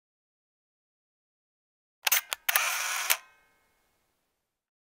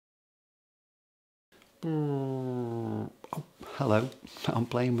Oh, hello, I'm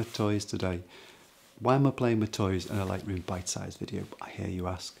playing with toys today. Why am I playing with toys in a Lightroom bite-sized video, I hear you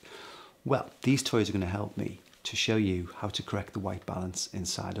ask? Well, these toys are going to help me to show you how to correct the white balance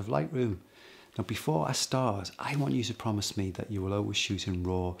inside of Lightroom. Now before I start, I want you to promise me that you will always shoot in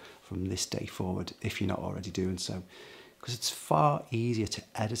RAW from this day forward if you're not already doing so. Because it's far easier to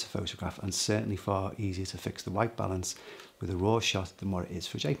edit a photograph and certainly far easier to fix the white balance with a RAW shot than what it is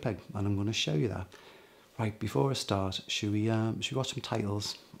for JPEG, and I'm going to show you that. Right, before I start, should we watch some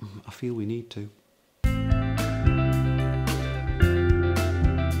titles? I feel we need to.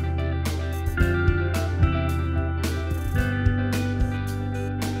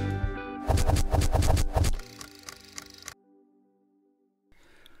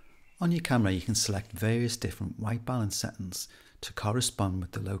 On your camera you can select various different white balance settings to correspond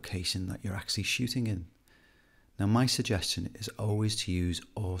with the location that you're actually shooting in. Now my suggestion is always to use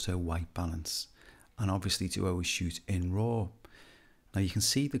auto white balance and obviously to always shoot in RAW. Now you can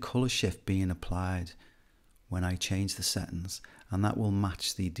see the colour shift being applied when I change the settings, and that will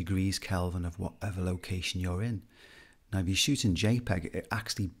match the degrees Kelvin of whatever location you're in. Now if you shoot in JPEG, it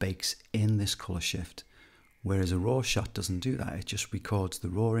actually bakes in this colour shift, whereas a RAW shot doesn't do that. It just records the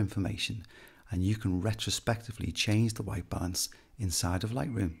raw information and you can retrospectively change the white balance inside of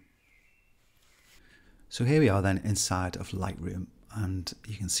Lightroom. So here we are then inside of Lightroom, and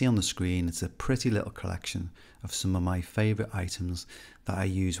you can see on the screen it's a pretty little collection of some of my favourite items that I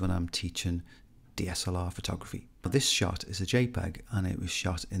use when I'm teaching DSLR photography. But this shot is a JPEG and it was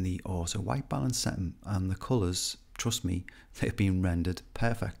shot in the auto white balance setting, and the colours, trust me, they've been rendered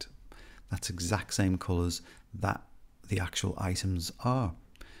perfect. That's exact same colours that the actual items are.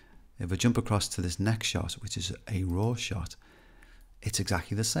 If I jump across to this next shot, which is a RAW shot, it's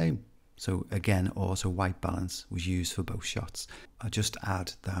exactly the same. So again, auto white balance was used for both shots. I just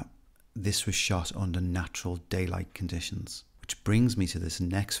add that this was shot under natural daylight conditions, which brings me to this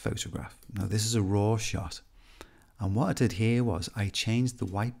next photograph. Now this is a RAW shot, and what I did here was I changed the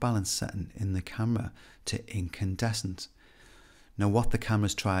white balance setting in the camera to incandescent. Now what the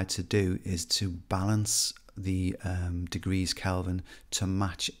camera's tried to do is to balance the degrees Kelvin to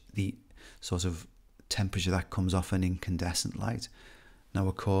match the sort of temperature that comes off an incandescent light. Now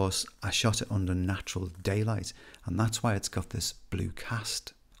of course I shot it under natural daylight, and that's why it's got this blue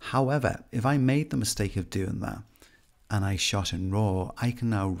cast. However, if I made the mistake of doing that and I shot in RAW, I can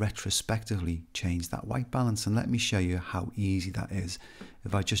now retrospectively change that white balance, and let me show you how easy that is.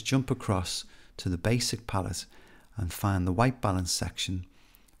 If I just jump across to the basic palette and find the white balance section,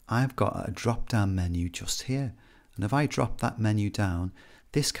 I've got a drop down menu just here, and if I drop that menu down,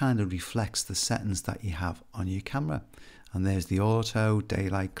 this kind of reflects the settings that you have on your camera, and there's the auto,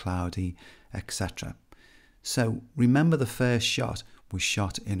 daylight, cloudy, etc. So remember, the first shot was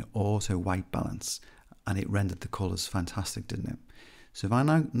shot in auto white balance and it rendered the colours fantastic, didn't it? So if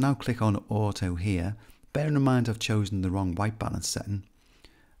I now click on auto here, bearing in mind I've chosen the wrong white balance setting,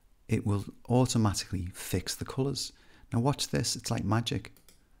 it will automatically fix the colours. Now watch this, it's like magic.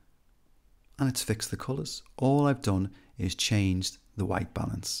 And it's fixed the colours. All I've done is changed the white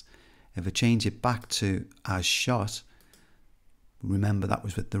balance. If I change it back to as shot, remember that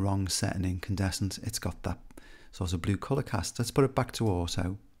was with the wrong setting, incandescent, it's got that sort of blue colour cast. Let's put it back to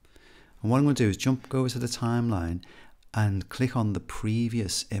auto. And what I'm going to do is go over to the timeline and click on the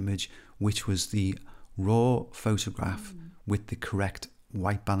previous image, which was the RAW photograph with the correct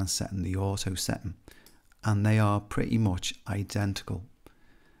white balance setting, the auto setting, and they are pretty much identical.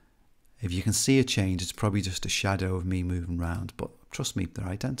 If you can see a change, it's probably just a shadow of me moving around, but trust me, they're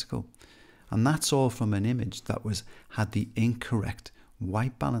identical. And that's all from an image that had the incorrect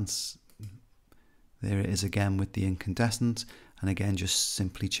white balance. There it is again with the incandescent, and again just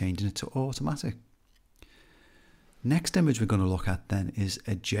simply changing it to automatic. Next image we're going to look at then is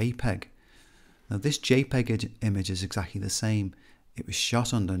a JPEG. Now this JPEG image is exactly the same. It was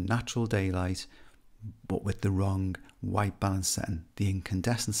shot under natural daylight, but with the wrong white balance setting, the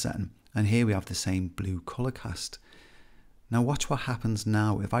incandescent setting. And here we have the same blue colour cast. Now watch what happens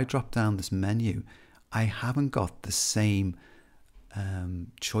now. If I drop down this menu, I haven't got the same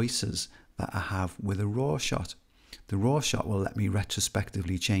choices that I have with a RAW shot. The RAW shot will let me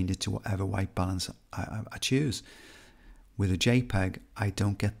retrospectively change it to whatever white balance I choose. With a JPEG, I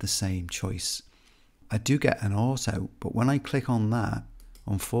don't get the same choice. I do get an auto, but when I click on that,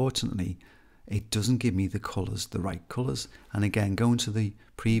 unfortunately, it doesn't give me the colours, the right colours. And again, going to the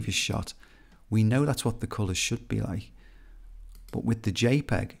previous shot, we know that's what the colours should be like. But with the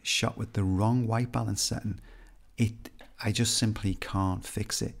JPEG shot with the wrong white balance setting, I just simply can't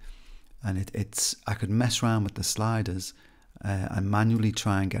fix it. And I could mess around with the sliders and manually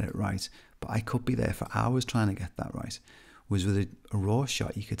try and get it right, but I could be there for hours trying to get that right. Whereas with a raw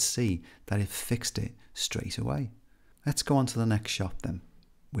shot, you could see that it fixed it straight away. Let's go on to the next shot then,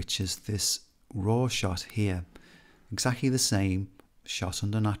 which is this raw shot here. Exactly the same shot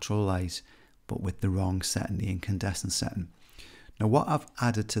under natural light, but with the wrong setting, the incandescent setting. Now what I've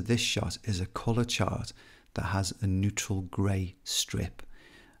added to this shot is a color chart that has a neutral grey strip.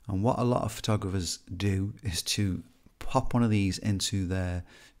 And what a lot of photographers do is to pop one of these into their,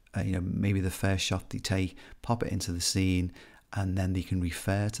 maybe the first shot they take, pop it into the scene, and then they can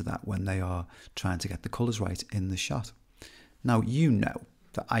refer to that when they are trying to get the colours right in the shot. Now you know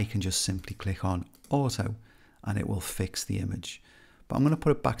that I can just simply click on auto and it will fix the image. But I'm going to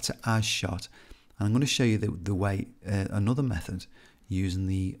put it back to as shot, and I'm going to show you the way, another method using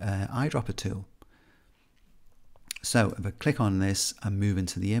the eyedropper tool. So if I click on this and move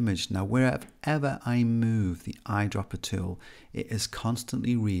into the image, now wherever I move the eyedropper tool, it is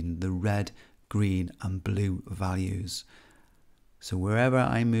constantly reading the red, green and blue values. So wherever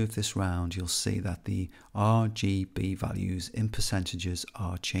I move this round, you'll see that the RGB values in percentages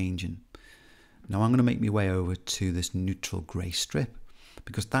are changing. Now I'm going to make my way over to this neutral grey strip,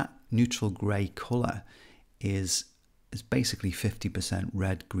 because that neutral grey colour is basically 50%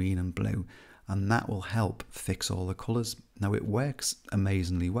 red, green and blue. And that will help fix all the colours. Now it works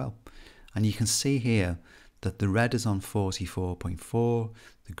amazingly well. And you can see here that the red is on 44.4,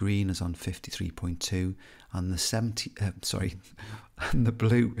 the green is on 53.2, and and the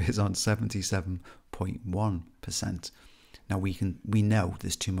blue is on 77.1%. Now we know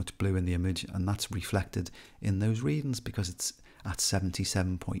there's too much blue in the image, and that's reflected in those readings because it's at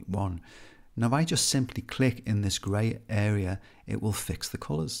 77.1. Now if I just simply click in this grey area, it will fix the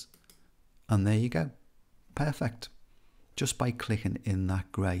colours. And there you go, perfect, just by clicking in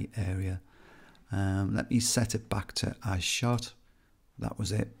that grey area. Let me set it back to as shot. That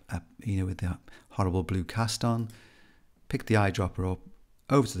was it, with the horrible blue cast on. Pick the eyedropper up,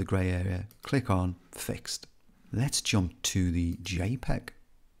 over to the grey area, click on, fixed. Let's jump to the JPEG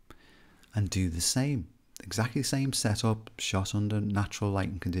and do the same. Exactly the same setup, shot under natural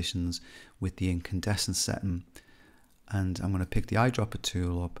lighting conditions with the incandescent setting. And I'm going to pick the eyedropper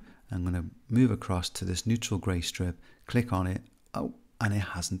tool up. I'm going to move across to this neutral grey strip, click on it, and it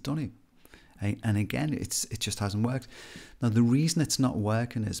hasn't done it. And again, it just hasn't worked. Now, the reason it's not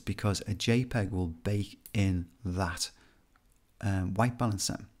working is because a JPEG will bake in that white balance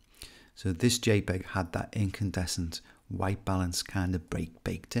setting. So this JPEG had that incandescent white balance kind of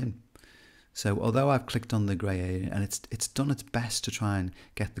baked in. So although I've clicked on the grey area and it's done its best to try and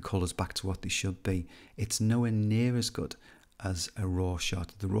get the colours back to what they should be, it's nowhere near as good as a raw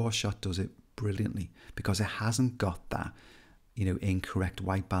shot. The raw shot does it brilliantly because it hasn't got that, incorrect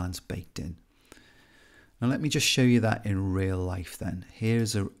white balance baked in. Now let me just show you that in real life then.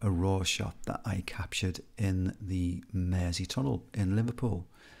 Here's a raw shot that I captured in the Mersey Tunnel in Liverpool.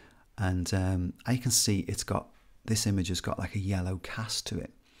 And I can see this image has got like a yellow cast to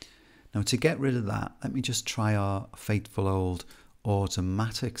it. Now to get rid of that, let me just try our faithful old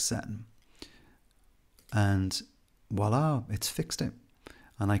automatic setting. And voila, it's fixed it.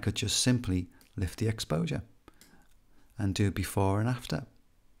 And I could just simply lift the exposure and do before and after.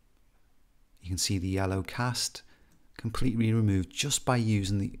 You can see the yellow cast completely removed just by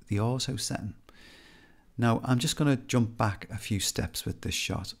using the auto setting. Now I'm just going to jump back a few steps with this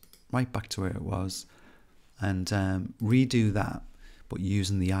shot, right back to where it was, and redo that, but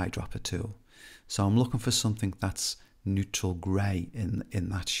using the eyedropper tool. So I'm looking for something that's neutral grey in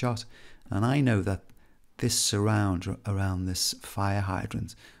that shot. And I know that this surround around this fire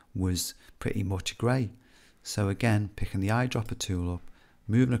hydrant was pretty much grey. So again, picking the eyedropper tool up,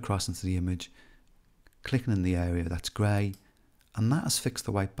 moving across into the image, clicking in the area that's grey, and that has fixed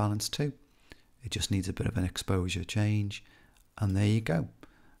the white balance too. It just needs a bit of an exposure change, and there you go,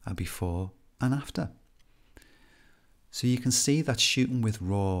 a before and after. So you can see that shooting with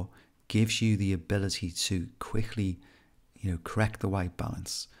RAW gives you the ability to quickly, correct the white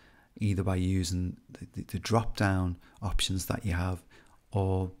balance, either by using the drop down options that you have,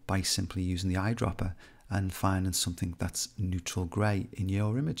 or by simply using the eyedropper and finding something that's neutral grey in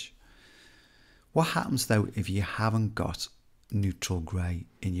your image. What happens though if you haven't got neutral grey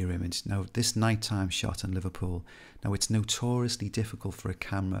in your image? Now this nighttime shot in Liverpool, now it's notoriously difficult for a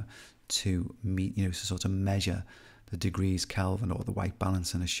camera to meet, to sort of measure the degrees Kelvin or the white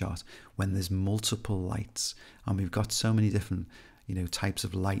balance in a shot when there's multiple lights, and we've got so many different types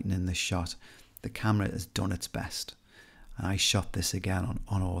of lighting in this shot. The camera has done its best, and I shot this again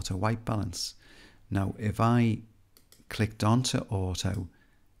on auto white balance. Now if I clicked onto auto,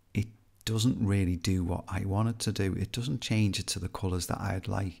 it doesn't really do what I want it to do. It doesn't change it to the colours that I'd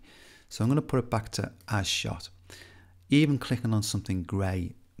like. So I'm going to put it back to as shot. Even clicking on something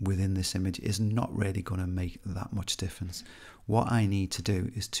grey within this image is not really going to make that much difference. What I need to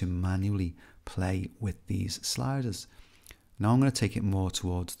do is to manually play with these sliders. Now I'm going to take it more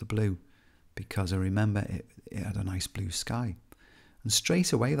towards the blue because I remember it had a nice blue sky. And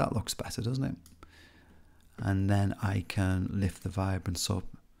straight away that looks better, doesn't it? And then I can lift the vibrance up.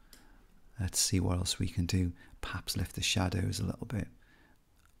 Let's see what else we can do. Perhaps lift the shadows a little bit.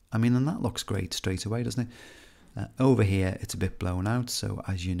 I mean, and that looks great straight away, doesn't it? Over here, it's a bit blown out. So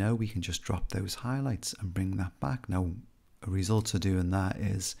as you know, we can just drop those highlights and bring that back. Now, a result of doing that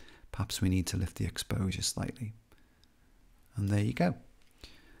is perhaps we need to lift the exposure slightly. And there you go.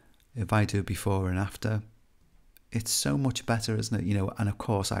 If I do before and after, it's so much better, isn't it? You know, and of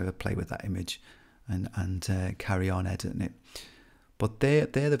course I would play with that image and carry on editing it. But they're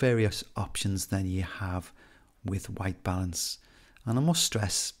the various options then you have with white balance. And I must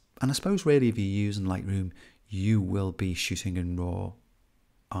stress, and I suppose really if you're using Lightroom, you will be shooting in RAW,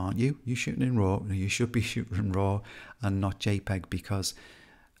 aren't you? You're shooting in RAW. You should be shooting in RAW and not JPEG, because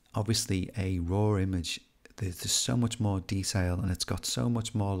obviously a RAW image, there's so much more detail and it's got so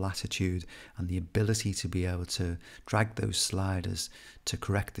much more latitude, and the ability to be able to drag those sliders to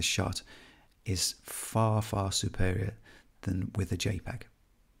correct the shot is far, far superior than with a JPEG.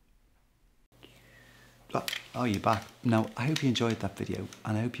 Oh, you're back. Now, I hope you enjoyed that video,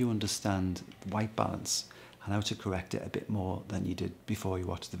 and I hope you understand white balance and how to correct it a bit more than you did before you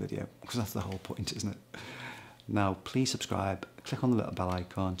watched the video, because that's the whole point, isn't it? Now, please subscribe, click on the little bell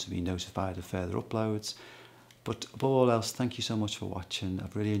icon to be notified of further uploads. But above all else, thank you so much for watching.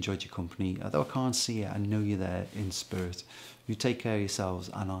 I've really enjoyed your company. Although I can't see it, I know you're there in spirit. You take care of yourselves,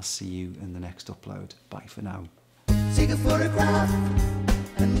 and I'll see you in the next upload. Bye for now. Take a photograph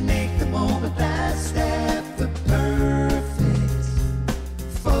and make the moment last step the perfect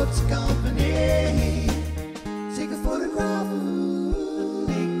photo company. Take a photograph and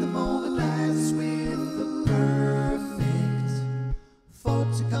make the moment last with the perfect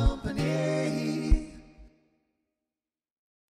photo company.